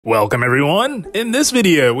Welcome everyone! In this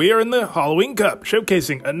video, we are in the Halloween Cup,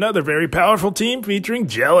 showcasing another very powerful team featuring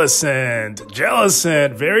Jellicent.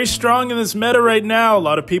 Jellicent, very strong in this meta right now. A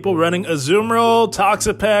lot of people running Azumarill,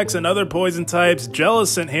 Toxapex, and other poison types.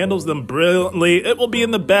 Jellicent handles them brilliantly. It will be in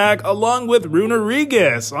the back along with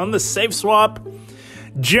wtih on the safe swap.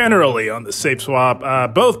 Generally on the safe swap,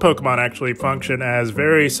 both Pokemon actually function as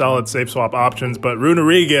very solid safe swap options, but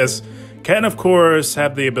wtih can, of course,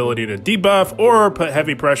 have the ability to debuff or put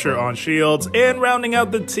heavy pressure on shields, and rounding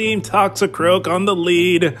out the team, Toxicroak on the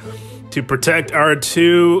lead to protect our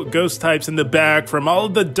two ghost types in the back from all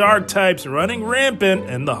of the dark types running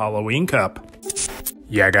rampant in the Halloween Cup.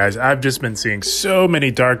 Yeah, guys, I've just been seeing so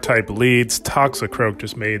many dark type leads. Toxicroak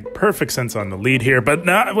just made perfect sense on the lead here, but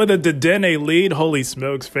not with a Dedenne lead. Holy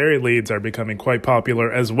smokes, fairy leads are becoming quite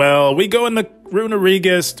popular as well. We go in the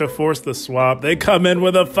wtih to force the swap. They come in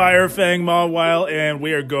with a Fire Fang Mawile, and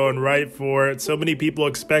we are going right for it. So many people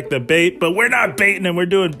expect a bait, but we're not baiting and we're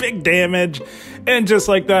doing big damage. And just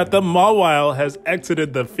like that, the Mawile has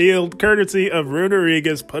exited the field, courtesy of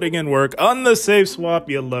wtih putting in work on the safe swap.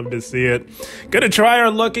 You'll love to see it. Gonna try our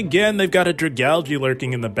luck again. They've got a Dragalge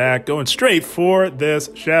lurking in the back, going straight for this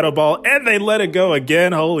Shadow Ball, and they let it go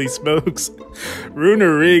again. Holy smokes.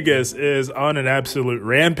 wtih is on an absolute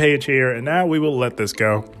rampage here, and now we will let this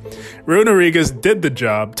go. wtih did the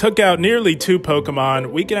job, took out nearly 2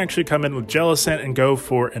 Pokemon. We can actually come in with Jellicent and go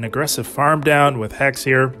for an aggressive farm down with Hex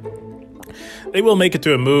here. They will make it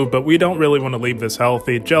to a move, but we don't really want to leave this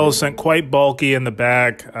healthy. Jellicent, quite bulky in the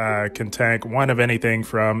back, can tank one of anything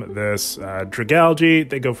from this Dragalge.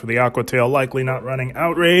 They go for the Aqua Tail, likely not running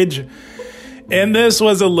Outrage. And this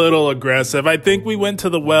was a little aggressive. I think we went to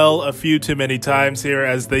the well a few too many times here,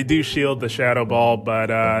 as they do shield the Shadow Ball, but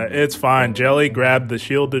it's fine. Jelly grabbed the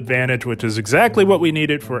shield advantage, which is exactly what we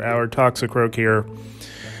needed for our Toxicroak here.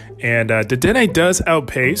 And Dedenne does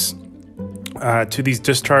outpace to these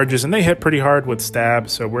discharges, and they hit pretty hard with stab,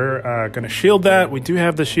 so we're going to shield that. We do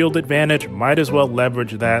have the shield advantage, might as well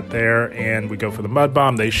leverage that there, and we go for the Mud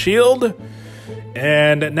Bomb. They shield,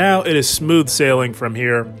 and now it is smooth sailing from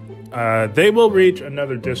here. They will reach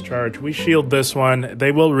another discharge. We shield this one.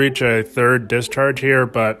 They will reach a third discharge here,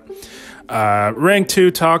 but rank 2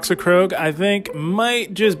 Toxicroak, I think,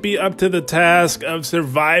 might just be up to the task of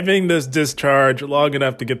surviving this discharge long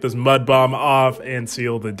enough to get this Mud Bomb off and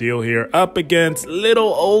seal the deal here. Up against little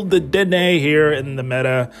old Dedenne here in the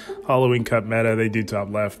meta, Halloween Cup meta. They do top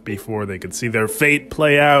left before they could see their fate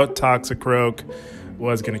play out. Toxicroak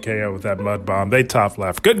was going to KO with that Mud Bomb. They top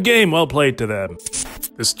left. Good game. Well played to them.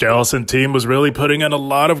 This Jellicent team was really putting in a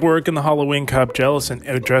lot of work in the Halloween Cup. Jellicent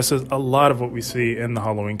addresses a lot of what we see in the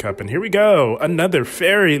Halloween Cup. And here we go. Another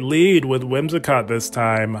fairy lead with Whimsicott this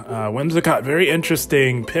time. Whimsicott, very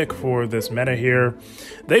interesting pick for this meta here.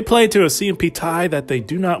 They play to a CMP tie that they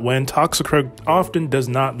do not win. Toxicroak often does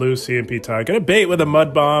not lose CMP tie. Gonna bait with a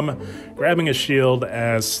Mud Bomb, grabbing a shield,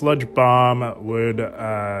 as Sludge Bomb would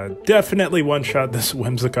definitely one-shot this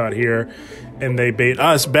Whimsicott here. And they bait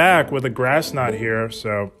us back with a Grass Knot here,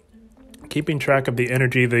 so keeping track of the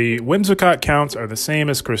energy. The Whimsicott counts are the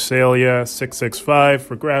same as Cresselia, 665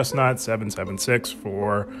 for Grass Knot, 776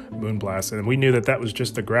 for Moonblast, and we knew that that was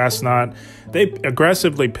just a Grass Knot. They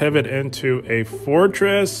aggressively pivot into a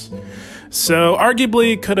Fortress, so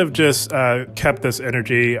arguably could have just kept this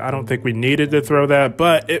energy. I don't think we needed to throw that,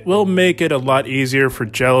 but it will make it a lot easier for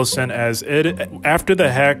Jellicent, as it after the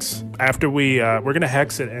Hex, after we're going to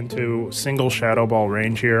Hex it into single Shadow Ball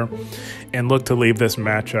range here and look to leave this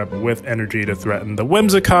matchup with energy to threaten the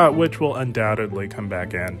Whimsicott, which will undoubtedly come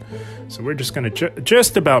back in. So we're just going to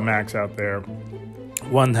just about max out there.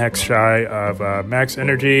 1 Hex shy of max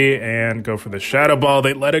energy and go for the Shadow Ball.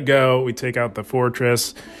 They let it go. We take out the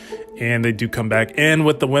Fortress, and they do come back in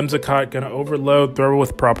with the Whimsicott. Going to overload, throw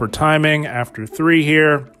with proper timing after 3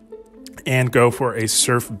 here, and go for a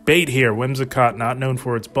Surf Bait here. Whimsicott, not known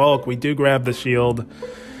for its bulk. We do grab the shield,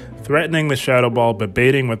 threatening the Shadow Ball, but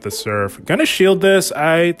baiting with the Surf. Gonna shield this.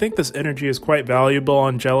 I think this energy is quite valuable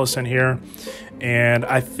on Jellicent here, and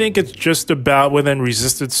I think it's just about within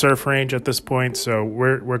resisted Surf range at this point, so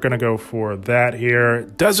we're gonna go for that here.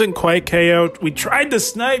 Doesn't quite KO. We tried to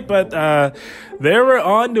snipe, but they were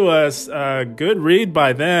on to us. Good read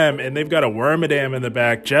by them, and they've got a Wormadam in the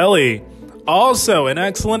back. Jelly, also an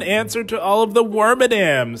excellent answer to all of the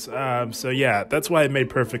Wormadams. So yeah, that's why it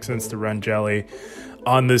made perfect sense to run Jelly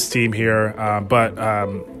on this team here, but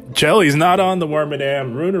Jelly's not on the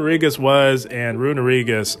Wormadam. wtih was, and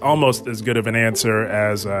wtih almost as good of an answer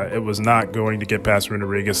as it was not going to get past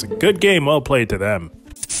wtih. A good game, well played to them.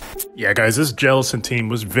 Yeah, guys, this Jellicent team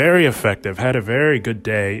was very effective. Had a very good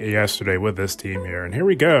day yesterday with this team here. And here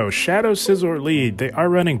we go. Shadow Scizor lead. They are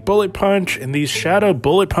running Bullet Punch, and these Shadow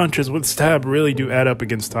Bullet Punches with Stab really do add up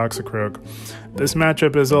against Toxicroak. This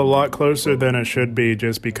matchup is a lot closer than it should be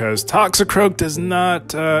just because Toxicroak does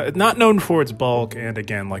not known for its bulk. And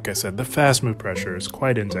again, like I said, the fast move pressure is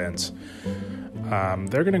quite intense.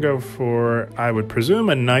 They're going to go for, I would presume,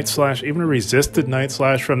 a Night Slash. Even a resisted Night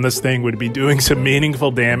Slash from this thing would be doing some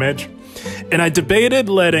meaningful damage. And I debated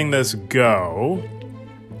letting this go,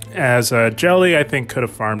 as Jelly, I think, could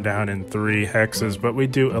have farmed down in 3 hexes, but we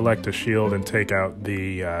do elect to shield and take out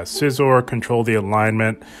the Scizor, control the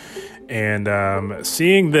alignment. And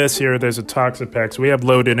seeing this here, there's a Toxapex. We have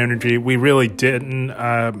loaded energy. We really didn't...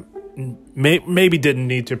 maybe didn't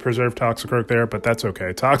need to preserve Toxicroak there, but that's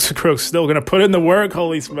okay. Toxicroak's still going to put in the work,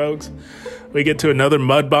 holy smokes. We get to another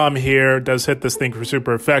Mud Bomb here. Does hit this thing for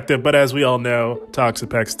super effective, but as we all know,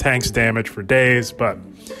 Toxapex tanks damage for days, but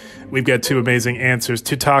we've got 2 amazing answers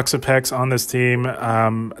to Toxapex on this team.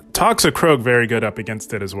 Toxicroak very good up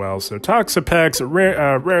against it as well, so Toxapex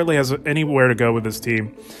rarely has anywhere to go with this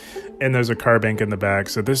team, and there's a Carbink in the back,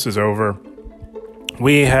 so this is over.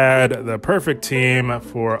 We had the perfect team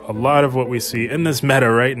for a lot of what we see in this meta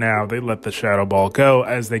right now. They let the Shadow Ball go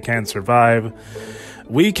as they can survive.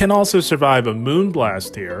 We can also survive a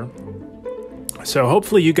Moonblast here. So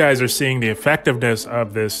hopefully you guys are seeing the effectiveness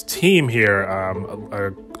of this team here.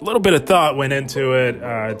 A little bit of thought went into it.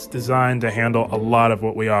 It's designed to handle a lot of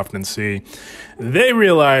what we often see. They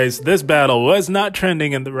realized this battle was not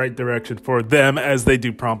trending in the right direction for them as they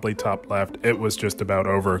do promptly top left. It was just about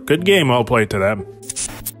over. Good game, well played to them.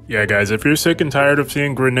 Yeah, guys, if you're sick and tired of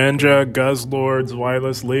seeing Greninja, Guzzlords,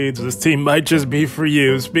 Wireless leads, this team might just be for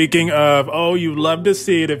you. Speaking of, oh, you love to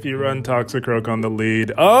see it if you run Toxicroak on the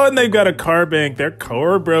lead. Oh, and they've got a Carbink. They're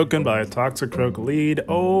core broken by a Toxicroak lead.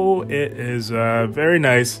 Oh, it is very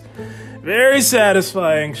nice. Very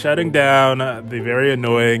satisfying, shutting down the very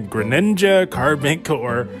annoying Greninja Carbink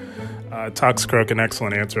core. Toxicroak, an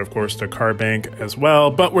excellent answer, of course, to Carbink as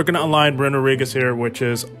well. But we're going to align wtihRunerigu here, which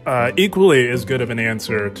is equally as good of an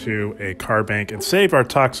answer to a Carbink, and save our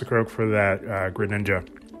Toxicroak for that Greninja.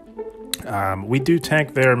 We do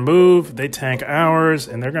tank their move, they tank ours,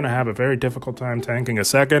 and they're going to have a very difficult time tanking a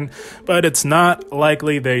second. But it's not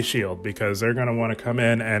likely they shield, because they're going to want to come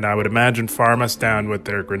in and I would imagine farm us down with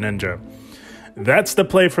their Greninja. That's the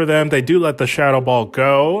play for them. They do let the Shadow Ball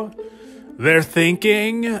go. They're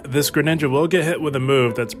thinking this Greninja will get hit with a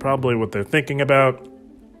move. That's probably what they're thinking about.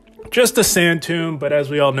 Just a Sand Tomb, but as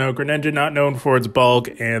we all know, Greninja not known for its bulk,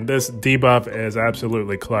 and this debuff is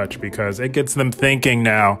absolutely clutch because it gets them thinking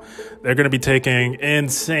now. They're going to be taking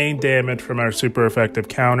insane damage from our super effective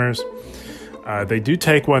counters. They do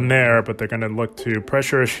take one there, but they're going to look to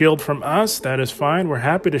pressure a shield from us. That is fine. We're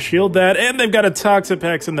happy to shield that. And they've got a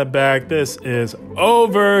Toxapex in the back. This is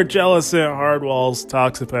over. Jellicent, hard walls,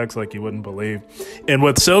 Toxapex like you wouldn't believe. And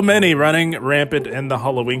with so many running rampant in the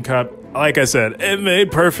Halloween Cup, like I said, it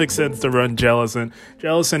made perfect sense to run Jellicent.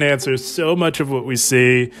 Jellicent answers so much of what we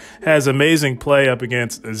see, has amazing play up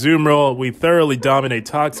against Azumarill. We thoroughly dominate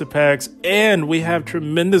Toxapex, and we have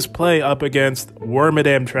tremendous play up against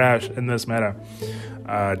Wormadam Trash in this meta.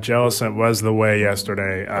 Jellicent was the way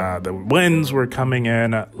yesterday. The wins were coming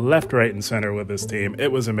in left, right, and center with this team.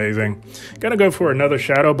 It was amazing. Gonna go for another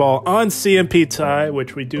Shadow Ball on wtih,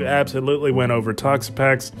 which we do absolutely win over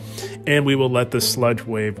Toxapex, and we will let the Sludge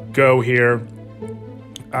Wave go here.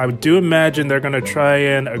 I do imagine they're going to try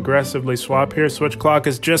and aggressively swap here. Switch clock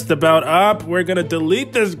is just about up. We're going to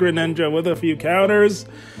delete this Greninja with a few counters.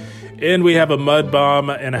 And we have a Mud Bomb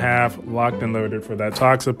and a half locked and loaded for that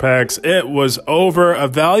Toxapex. It was over. A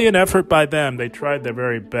valiant effort by them. They tried their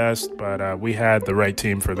very best, but we had the right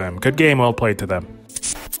team for them. Good game, well played to them.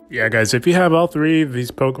 Yeah, guys, if you have all 3 of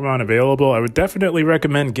these Pokemon available, I would definitely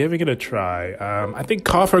recommend giving it a try. I think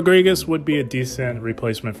wtihRunerigu would be a decent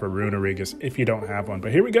replacement for wtihRunerigu if you don't have one.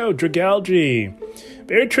 But here we go, Dragalge.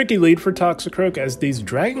 Very tricky lead for Toxicroak, as these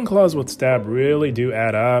Dragon Claws with Stab really do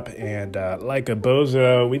add up. And like a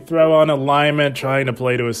bozo, we throw on alignment trying to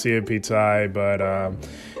play to a wtih, but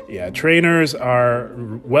yeah, trainers are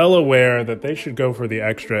well aware that they should go for the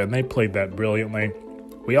extra, and they played that brilliantly.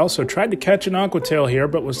 We also tried to catch an Aqua Tail here,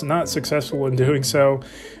 but was not successful in doing so,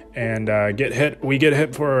 and we get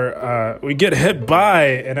hit by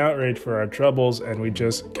an Outrage for our troubles, and we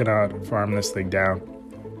just cannot farm this thing down.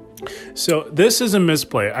 So this is a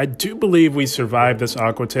misplay. I do believe we survived this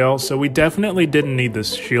Aqua Tail, so we definitely didn't need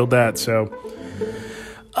this shield that. So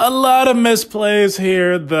a lot of misplays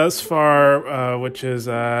here thus far, which is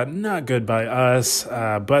not good by us.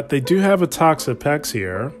 But they do have a Toxapex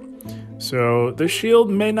here. So the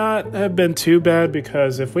shield may not have been too bad,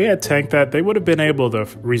 because if we had tanked that, they would have been able to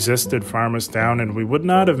resisted farm us down, and we would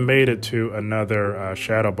not have made it to another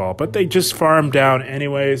Shadow Ball. But they just farmed down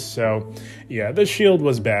anyways, so yeah, the shield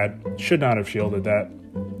was bad. Should not have shielded that,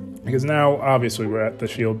 because now obviously we're at the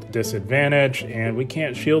shield disadvantage, and we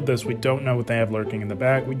can't shield this. We don't know what they have lurking in the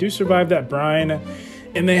back. We do survive that brine,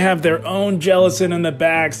 and they have their own Jellicent in the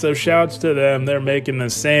back, so shouts to them. They're making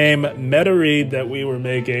the same meta read that we were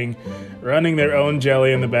making, running their own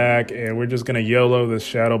jelly in the back, and we're just going to YOLO this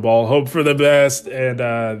Shadow Ball, hope for the best, and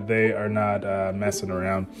they are not messing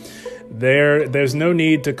around. There's no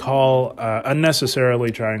need to call,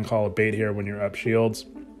 unnecessarily try and call a bait here when you're up shields.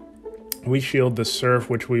 We shield the Surf,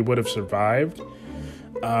 which we would have survived.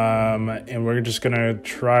 And we're just going to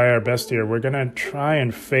try our best here. We're going to try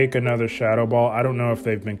and fake another Shadow Ball. I don't know if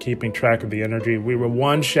they've been keeping track of the energy. We were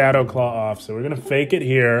one Shadow Claw off, so we're going to fake it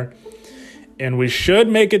here. And we should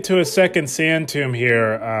make it to a second Sand Tomb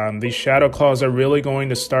here. These Shadow Claws are really going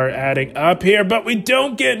to start adding up here, but we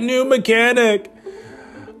don't get new mechanic.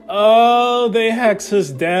 Oh, they hex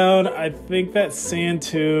us down. I think that Sand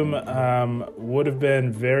Tomb would have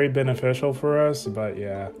been very beneficial for us, but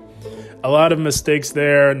yeah. A lot of mistakes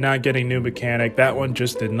there, not getting new mechanic. That one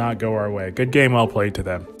just did not go our way. Good game, well played to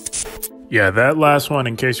them. Yeah, that last one,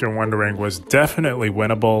 in case you're wondering, was definitely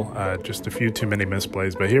winnable. Just a few too many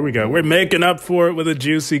misplays, but here we go. We're making up for it with a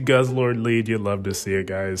juicy Guzzlord lead. You love to see it,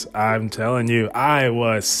 guys. I'm telling you, I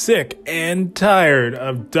was sick and tired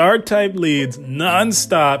of Dark-type leads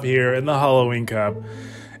non-stop here in the Halloween Cup.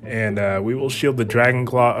 And we will shield the Dragon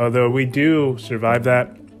Claw, although we do survive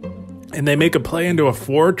that. And they make a play into a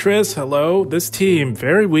Fortress. Hello? This team,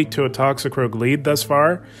 very weak to a Toxicroak lead thus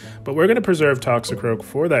far. But we're going to preserve Toxicroak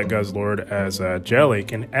for that Guzzlord, as Jelly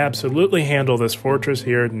can absolutely handle this Fortress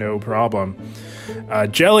here, no problem.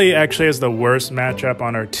 Jelly actually has the worst matchup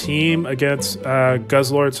on our team against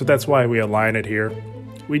Guzzlord, so that's why we align it here.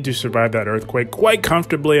 We do survive that Earthquake quite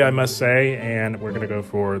comfortably, I must say. And we're going to go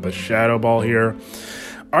for the Shadow Ball here.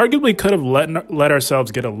 Arguably could have let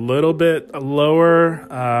ourselves get a little bit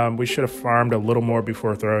lower. We should have farmed a little more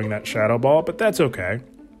before throwing that Shadow Ball, but that's okay.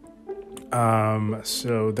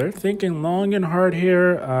 So they're thinking long and hard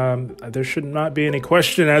here. There should not be any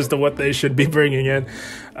question as to what they should be bringing in.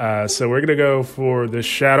 So we're going to go for the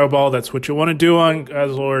Shadow Ball. That's what you want to do on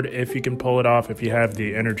Guzzlord if you can pull it off, if you have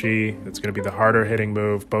the energy. It's going to be the harder hitting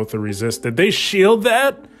move. Both are resisted. They shield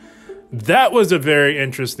that. That was a very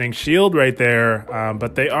interesting shield right there,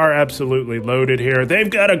 but they are absolutely loaded here. They've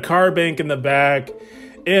got a Carbank in the back,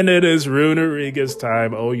 and it is wtih's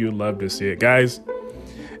time. Oh, you love to see it, guys.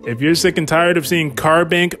 If you're sick and tired of seeing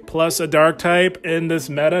Carbank plus a Dark type in this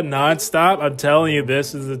meta nonstop, I'm telling you,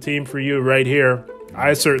 this is the team for you right here.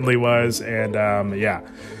 I certainly was, and yeah,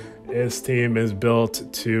 this team is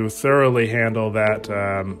built to thoroughly handle that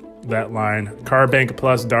that line. Carbank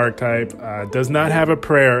plus Dark type does not have a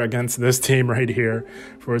prayer against this team right here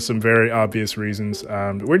for some very obvious reasons.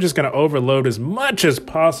 We're just going to overload as much as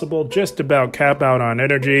possible, just about cap out on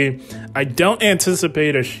energy. I don't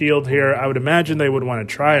anticipate a shield here. I would imagine they would want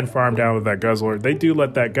to try and farm down with that Guzzlord. They do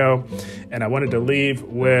let that go, and I wanted to leave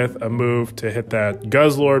with a move to hit that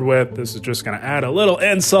Guzzlord with. This is just going to add a little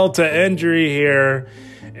insult to injury here.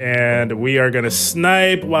 And we are going to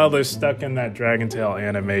snipe while they're stuck in that Dragon Tail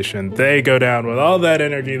animation. They go down with all that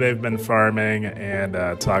energy they've been farming, and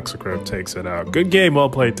Toxicroak takes it out. Good game, well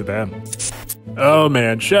played to them. Oh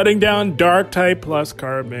man, shutting down Dark type plus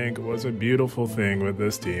Carbank was a beautiful thing with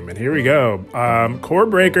this team. And here we go. Core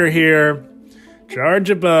Breaker here. Charge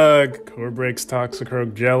a Bug. Core breaks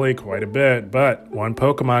Toxicroak Jelly quite a bit, but one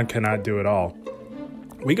Pokemon cannot do it all.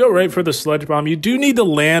 We go right for the Sludge Bomb. You do need to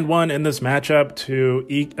land one in this matchup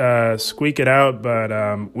to squeak it out,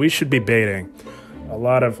 but we should be baiting. A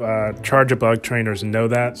lot of Charge a Bug trainers know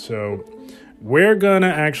that, so we're going to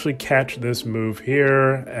actually catch this move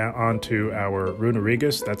here onto our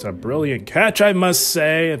wtih's. That's a brilliant catch, I must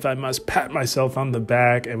say, if I must pat myself on the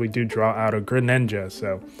back, and we do draw out a Greninja,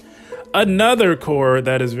 so another core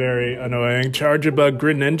that is very annoying. Charge a Bug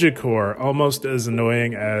Greninja core. Almost as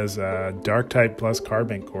annoying as Dark type plus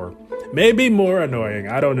Carbank core. Maybe more annoying.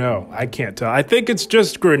 I don't know. I can't tell. I think it's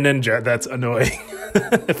just Greninja that's annoying,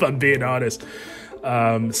 if I'm being honest.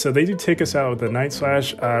 So they do take us out with the Night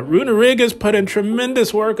Slash. wtih has put in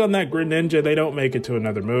tremendous work on that Greninja. They don't make it to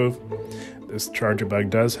another move. This Charge a Bug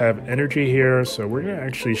does have energy here, so we're going to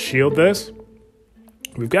actually shield this.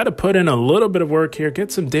 We've got to put in a little bit of work here,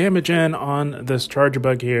 get some damage in on this Charge a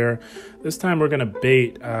Bug here. This time we're going to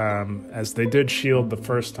bait, as they did shield the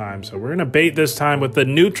first time. So we're going to bait this time with the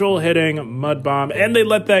neutral hitting Mud Bomb, and they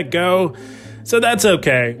let that go. So that's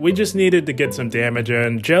okay. We just needed to get some damage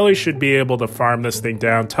in. Jelly should be able to farm this thing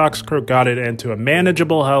down. Toxicroak got it into a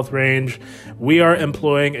manageable health range. We are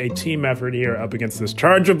employing a team effort here up against this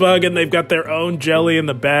Charjabug, and they've got their own Jelly in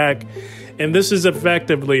the back. And this is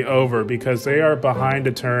effectively over because they are behind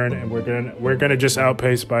a turn, and we're gonna just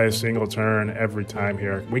outpace by a single turn every time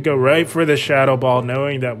here. We go right for the Shadow Ball,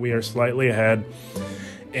 knowing that we are slightly ahead.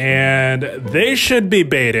 And they should be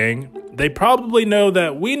baiting. They probably know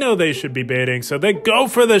that we know they should be baiting, so they go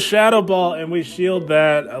for the Shadow Ball, and we shield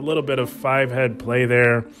that. A little bit of 5-head play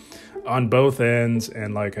there on both ends,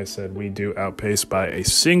 and like I said, we do outpace by a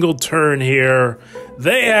single turn here.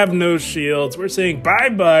 They have no shields. We're saying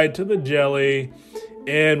bye-bye to the Jelly,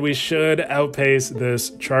 and we should outpace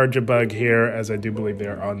this Charjabug here, as I do believe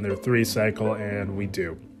they're on their 3 cycle, and we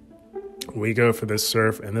do. We go for this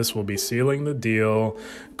Surf, and this will be sealing the deal.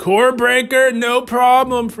 Core Breaker, no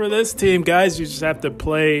problem for this team. Guys, you just have to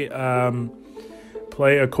play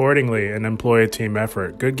accordingly and employ a team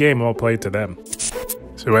effort. Good game, well played to them.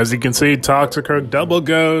 So as you can see, Toxicroak Double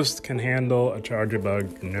Ghost can handle a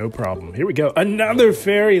Charjabug, no problem. Here we go, another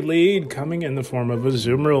Fairy lead coming in the form of a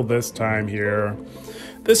Azumarill this time here.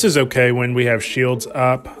 This is okay when we have shields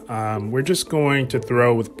up. We're just going to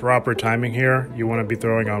throw with proper timing here. You want to be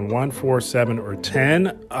throwing on 1, 4, 7, or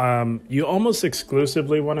 10. You almost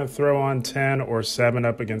exclusively want to throw on 10 or 7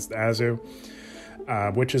 up against Azu,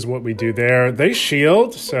 which is what we do there. They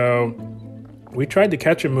shield, so we tried to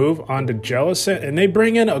catch a move onto Jellicent, and they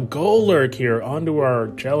bring in a Golurk here onto our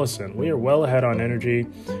Jellicent. We are well ahead on energy.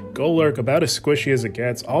 Golurk about as squishy as it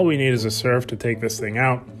gets. All we need is a Surf to take this thing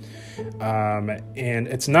out. And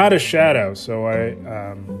it's not a Shadow, so I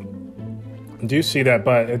do see that,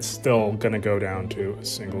 but it's still going to go down to a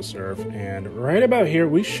single Surf. And right about here,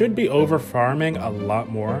 we should be over farming a lot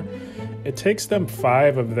more. It takes them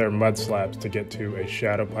 5 of their Mud Slaps to get to a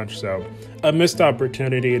Shadow Punch, so a missed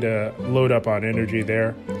opportunity to load up on energy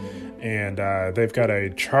there. And they've got a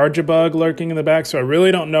Charjabug lurking in the back, so I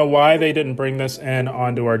really don't know why they didn't bring this in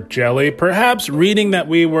onto our Jelly. Perhaps reading that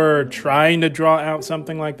we were trying to draw out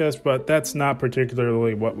something like this, but that's not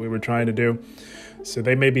particularly what we were trying to do. So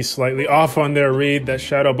they may be slightly off on their read. That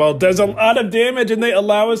Shadow Ball does a lot of damage, and they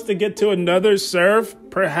allow us to get to another Surf.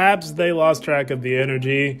 Perhaps they lost track of the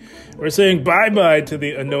energy. We're saying bye-bye to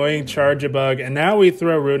the annoying Charjabug, and now we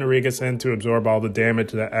throw wtih in to absorb all the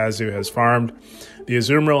damage that Azu has farmed. The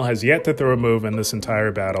Azumarill has yet to throw a move in this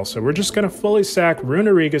entire battle, so we're just going to fully sack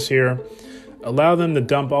wtih here, allow them to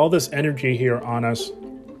dump all this energy here on us,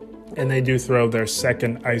 and they do throw their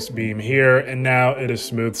second Ice Beam here, and now it is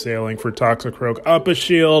smooth sailing for Toxicroak. Up a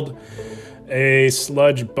shield, a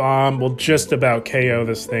Sludge Bomb will just about KO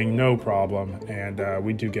this thing, no problem, and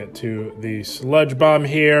we do get to the Sludge Bomb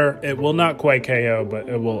here. It will not quite KO, but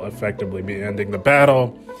it will effectively be ending the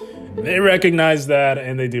battle. They recognize that,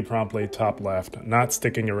 and they do promptly top left, not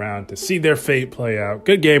sticking around to see their fate play out.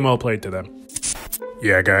 Good game, well played to them.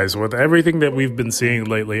 Yeah, guys, with everything that we've been seeing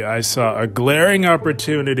lately, I saw a glaring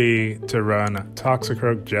opportunity to run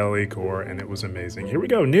Toxicroak Jelly Core, and it was amazing. Here we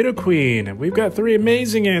go, Nidoqueen. We've got 3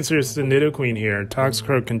 amazing answers to Nidoqueen here.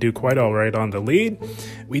 Toxicroak can do quite all right on the lead.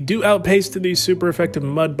 We do outpace to these super effective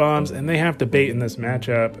Mud Bombs, and they have to bait in this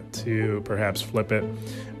matchup to perhaps flip it.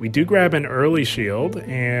 We do grab an early shield,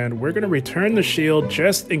 and we're going to return the shield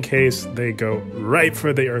just in case they go right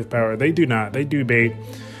for the Earth Power. They do not. They do bait.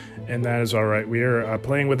 And that is all right. We are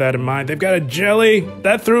playing with that in mind. They've got a Jelly.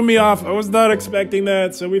 That threw me off. I was not expecting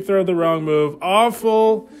that, so we throw the wrong move.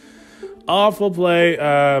 Awful play.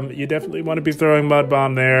 You definitely want to be throwing Mud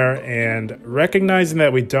Bomb there, and recognizing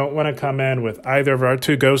that we don't want to come in with either of our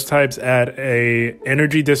 2 ghost types at a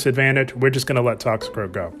energy disadvantage, we're just going to let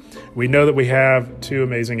Toxicroak go. We know that we have 2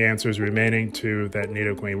 amazing answers remaining to that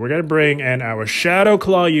Nidoqueen. We're going to bring in our Shadow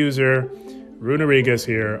Claw user, wtih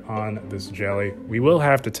here on this Jelly. We will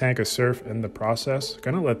have to tank a Surf in the process.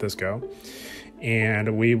 Gonna let this go.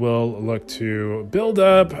 And we will look to build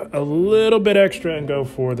up a little bit extra and go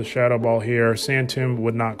for the Shadow Ball here. Sand Tomb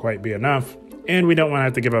would not quite be enough. And we don't want to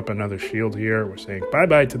have to give up another shield here. We're saying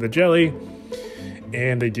bye-bye to the Jelly.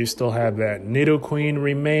 And they do still have that Nidoqueen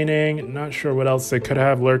remaining. Not sure what else they could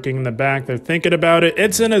have lurking in the back. They're thinking about it.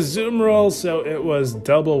 It's an Azumarill, so it was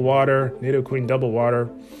double water. Nidoqueen double water.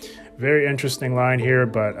 Very interesting line here,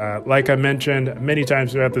 but like I mentioned many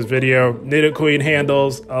times throughout this video, Nidoqueen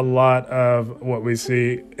handles a lot of what we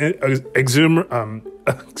see.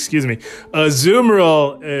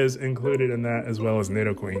 Azumarill is included in that, as well as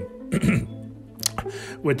Nidoqueen,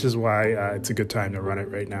 which is why it's a good time to run it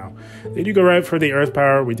right now. They do go right for the Earth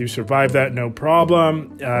Power. We do survive that, no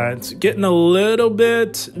problem. It's getting a little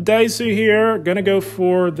bit dicey here. Gonna go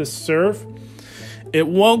for the Surf. It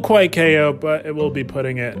won't quite KO, but it will be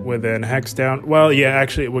putting it within Hex down. Well, yeah,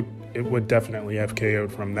 actually, it would definitely have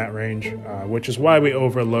KO'd from that range, which is why we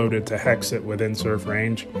overloaded to Hex it within Surf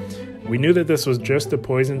range. We knew that this was just a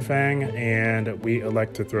Poison Fang, and we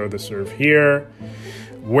elect to throw the Surf here.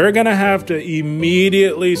 We're going to have to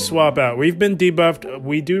immediately swap out. We've been debuffed.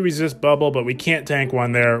 We do resist Bubble, but we can't tank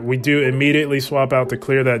one there. We do immediately swap out to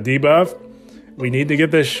clear that debuff. We need to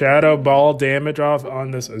get this Shadow Ball damage off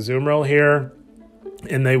on this Azumarill here.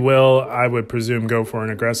 And they will, I would presume, go for an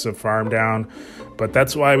aggressive farm down. But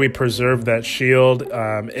that's why we preserve that shield.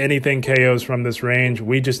 Anything KOs from this range,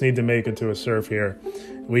 we just need to make it to a Surf here.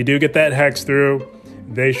 We do get that Hex through.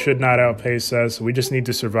 They should not outpace us. We just need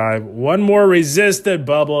to survive. One more resisted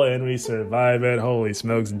Bubble, and we survive it. Holy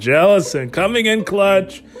smokes. Jellicent coming in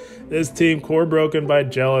clutch. This team core broken by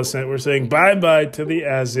Jellicent. We're saying bye-bye to the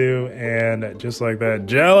Azu. And just like that,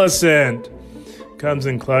 Jellicent comes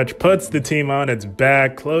in clutch, puts the team on its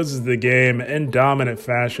back, closes the game in dominant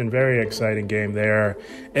fashion. Very exciting game there.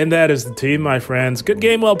 And that is the team, my friends. Good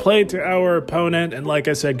game, well played to our opponent. And like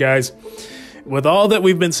I said, guys, with all that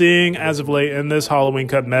we've been seeing as of late in this Halloween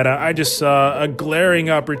Cup meta, I just saw a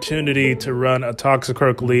glaring opportunity to run a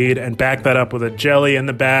Toxicroak lead and back that up with a Jelly in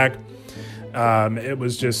the back. It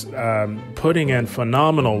was just putting in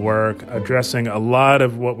phenomenal work, addressing a lot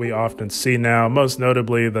of what we often see now, most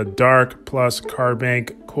notably the Dark plus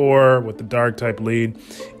Carbank core with the Dark type lead.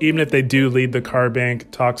 Even if they do lead the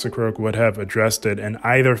Carbank, Toxicroak would have addressed it in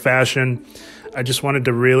either fashion. I just wanted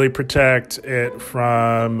to really protect it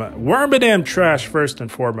from Wormadam trash first and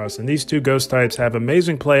foremost. And these two ghost types have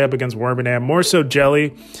amazing play up against Wormadam, more so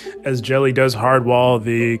Jelly, as Jelly does hardwall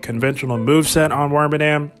the conventional moveset on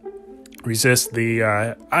Wormadam. Resist the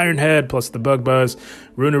Iron Head plus the Bug Buzz.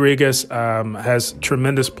 Runerigu has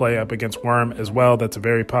tremendous play up against Worm as well. That's a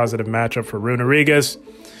very positive matchup for Runerigu.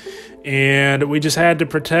 And we just had to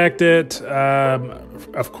protect it,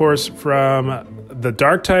 of course, from the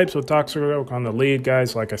Dark types with Toxicroak on the lead,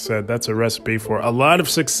 guys. Like I said, that's a recipe for a lot of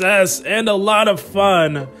success and a lot of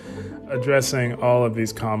fun addressing all of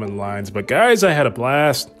these common lines. But guys, I had a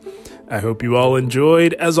blast. I hope you all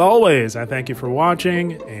enjoyed. As always, I thank you for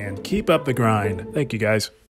watching and keep up the grind. Thank you, guys.